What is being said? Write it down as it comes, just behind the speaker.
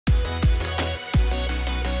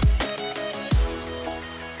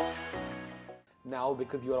now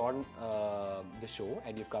because you're on the show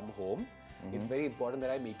and you've come home, it's very important that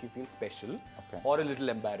I make you feel special or a little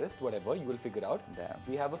embarrassed, whatever, you will figure out. Damn.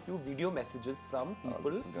 We have a few video messages from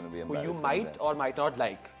people who you embarrassing might or might not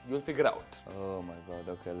like. You'll figure out. Oh my god,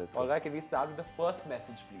 okay, let's go. Alright, can we start with the first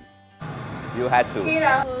message, please? You had to. K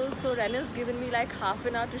Rahul, so Renil's given me like half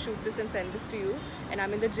an hour to shoot this and send this to you, and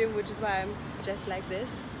I'm in the gym, which is why I'm dressed like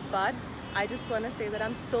this. But I just want to say that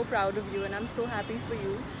I'm so proud of you and I'm so happy for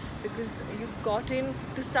you because you've gotten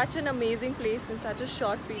to such an amazing place in such a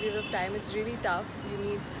short period of time. It's really tough. You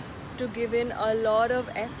need to give in a lot of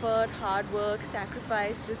effort, hard work,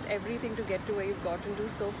 sacrifice, just everything to get to where you've gotten to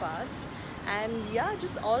so fast. And yeah,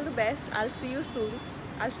 just all the best. I'll see you soon.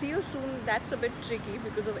 I'll see you soon. That's a bit tricky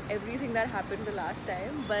because of everything that happened the last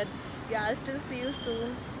time. But yeah, I'll still see you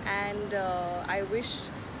soon. And I wish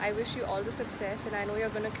you all the success. And I know you're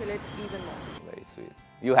gonna kill it even more. Very sweet.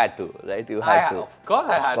 You had to, right? You had to. Of course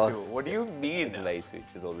I had to. What do you mean? It's very sweet.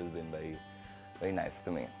 She's always been very nice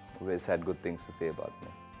to me. Always had good things to say about me.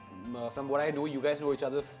 From what I know, you guys know each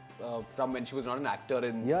other from when she was not an actor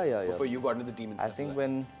and before you got into the team and stuff. I think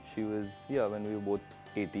when she was, when we were both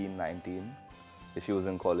 18, 19, she was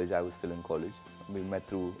in college, I was still in college. We met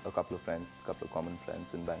through a couple of friends, a couple of common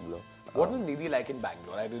friends in Bangalore. What was Niddhi like in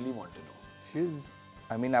Bangalore? I really want to know. She's,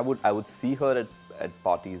 I mean, I would see her at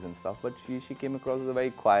parties and stuff, but she came across as a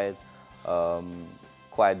very quiet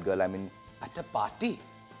girl. I mean, at a party?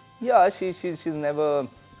 Yeah, she's never,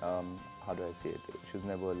 how do I say it? She's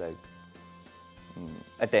never like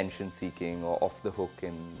attention seeking or off the hook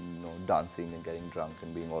and dancing and getting drunk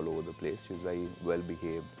and being all over the place. She's very well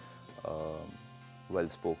behaved, well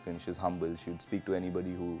spoken. She's humble. She would speak to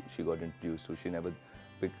anybody who she got introduced to. She never,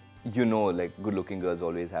 like good looking girls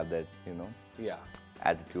always have that,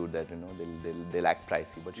 attitude that they'll act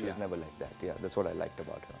pricey, but she was never like that. Yeah, that's what I liked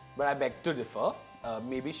about her. But I beg to differ.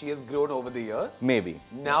 Maybe she has grown over the years. Maybe.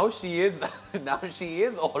 Now she is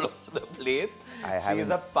all over the place. She is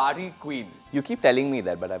a party queen. You keep telling me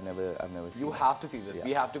that, but I've never seen You have to see this.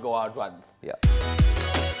 We have to go out once. Yeah.